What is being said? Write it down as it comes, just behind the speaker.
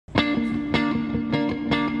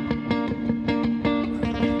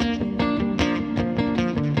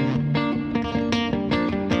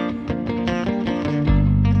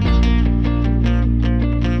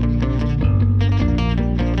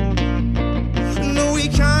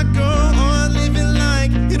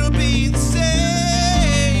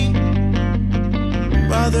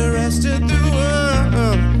the rest of the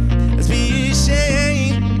world has been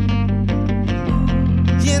ashamed.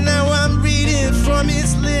 Yeah, now I'm reading from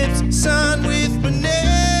his lips, signed with my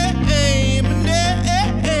name,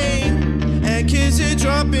 and kisses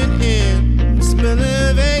dropping in, smell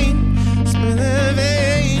of aim,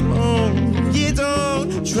 oh, you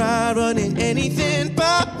don't try running anything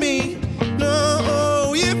but me,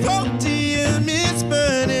 no, your protein is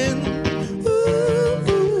burning,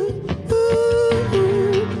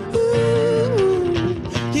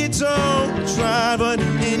 you don't try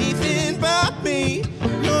running anything but me,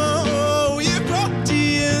 no, your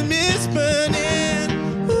protein is burning.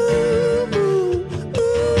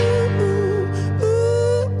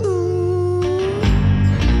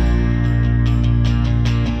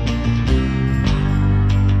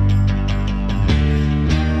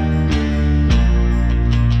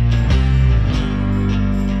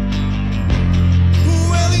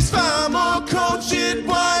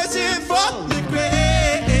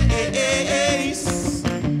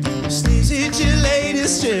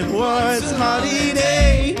 It was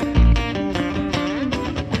holiday.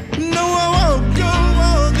 No, I won't go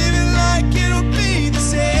on living like it'll be the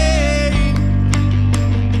same.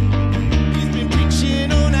 He's been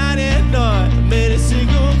preaching all night and night, made a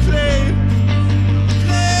single claim.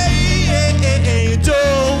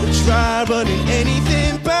 Don't try running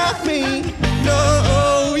anything but me.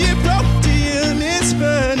 No, your protein is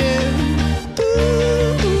burning.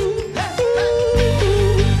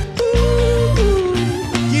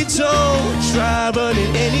 Try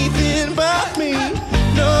running anything but me.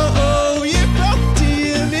 No, your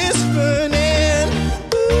protein is burning.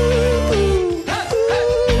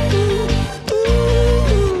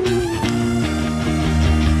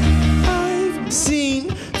 I've seen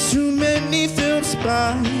too many films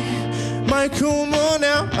by Michael Moore.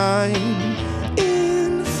 Now I'm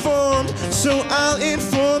informed, so I'll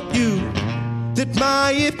inform you that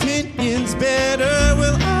my opinion's better.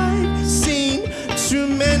 Well, I've seen too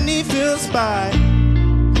many films by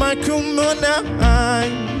Michael Moore. Now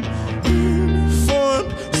I'm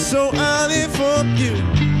informed, so I'll inform you.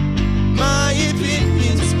 My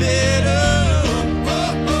opinion's better.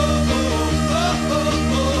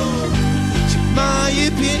 My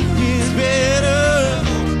opinion's better.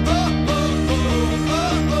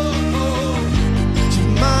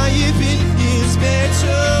 My opinion's better.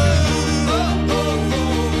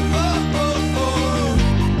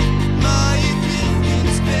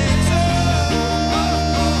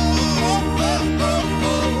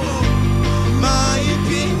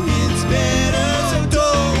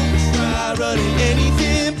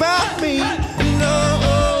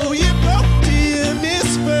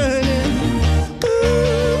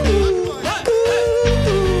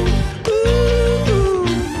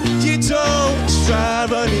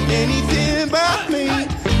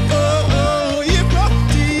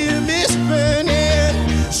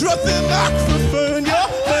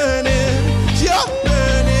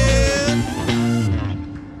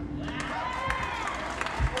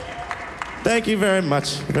 Thank you very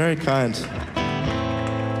much. Very kind.